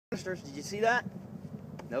canisters. Did you see that?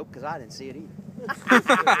 Nope, because I didn't see it either.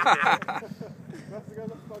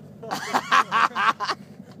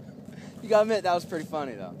 You gotta admit, that was pretty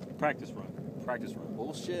funny, though. Practice run. Practice run.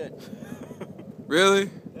 Bullshit. Really?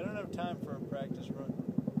 They don't have time for a practice run.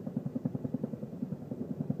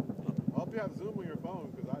 I hope you have Zoom on your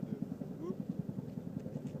phone, because I did.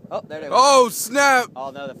 Oh, there they go. Oh, snap!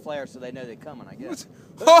 Oh, no, the flare, so they know they're coming, I guess.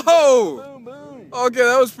 Oh! Boom, boom. Okay,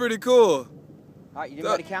 that was pretty cool. All right, you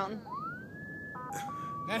anybody counting?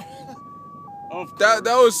 That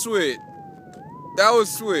was sweet. That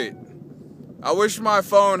was sweet. I wish my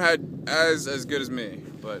phone had as good as me,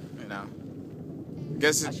 but you know, I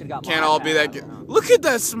guess it can't all be that good. Look at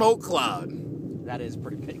that smoke cloud. That is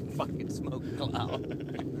pretty big fucking smoke cloud.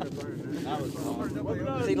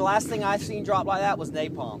 See, the last thing I seen drop like that was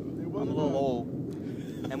napalm. I'm a little old,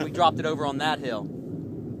 and we dropped it over on that hill,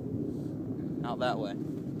 out that way.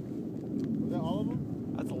 Was that all of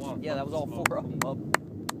them? That's a lot. Yeah, that was all 4 of them. Well,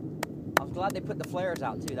 I was glad they put the flares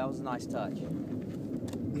out too. That was a nice touch.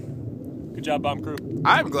 Good job, bomb crew.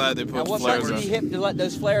 I'm glad they Now, put the what flares button on. did you hit to let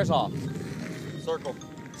those flares off? Circle.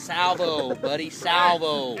 Salvo, buddy,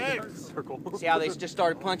 salvo. Circle. See how they just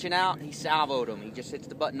started punching out? He salvoed them. He just hits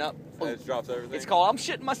the button up. And it drops everything. It's called, I'm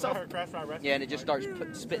shitting myself. Yeah, and it just starts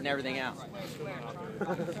spitting everything out.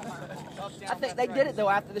 I think they did it, though,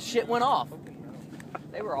 after the shit went off.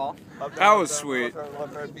 They were off. That was sweet.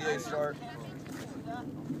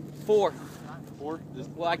 4.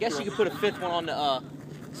 Well, I guess you could put a 5th one on the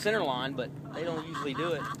center line, but they don't usually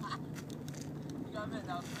do it.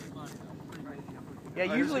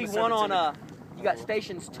 Yeah, usually one on, you got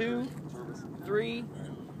stations 2, 3,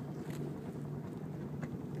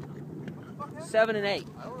 7, and 8.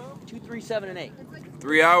 2, 3, 7, and 8.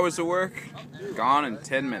 3 hours of work, gone in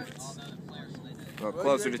 10 minutes. Well,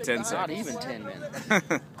 closer to 10 Not seconds. even 10 minutes.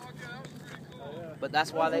 But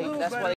that's why they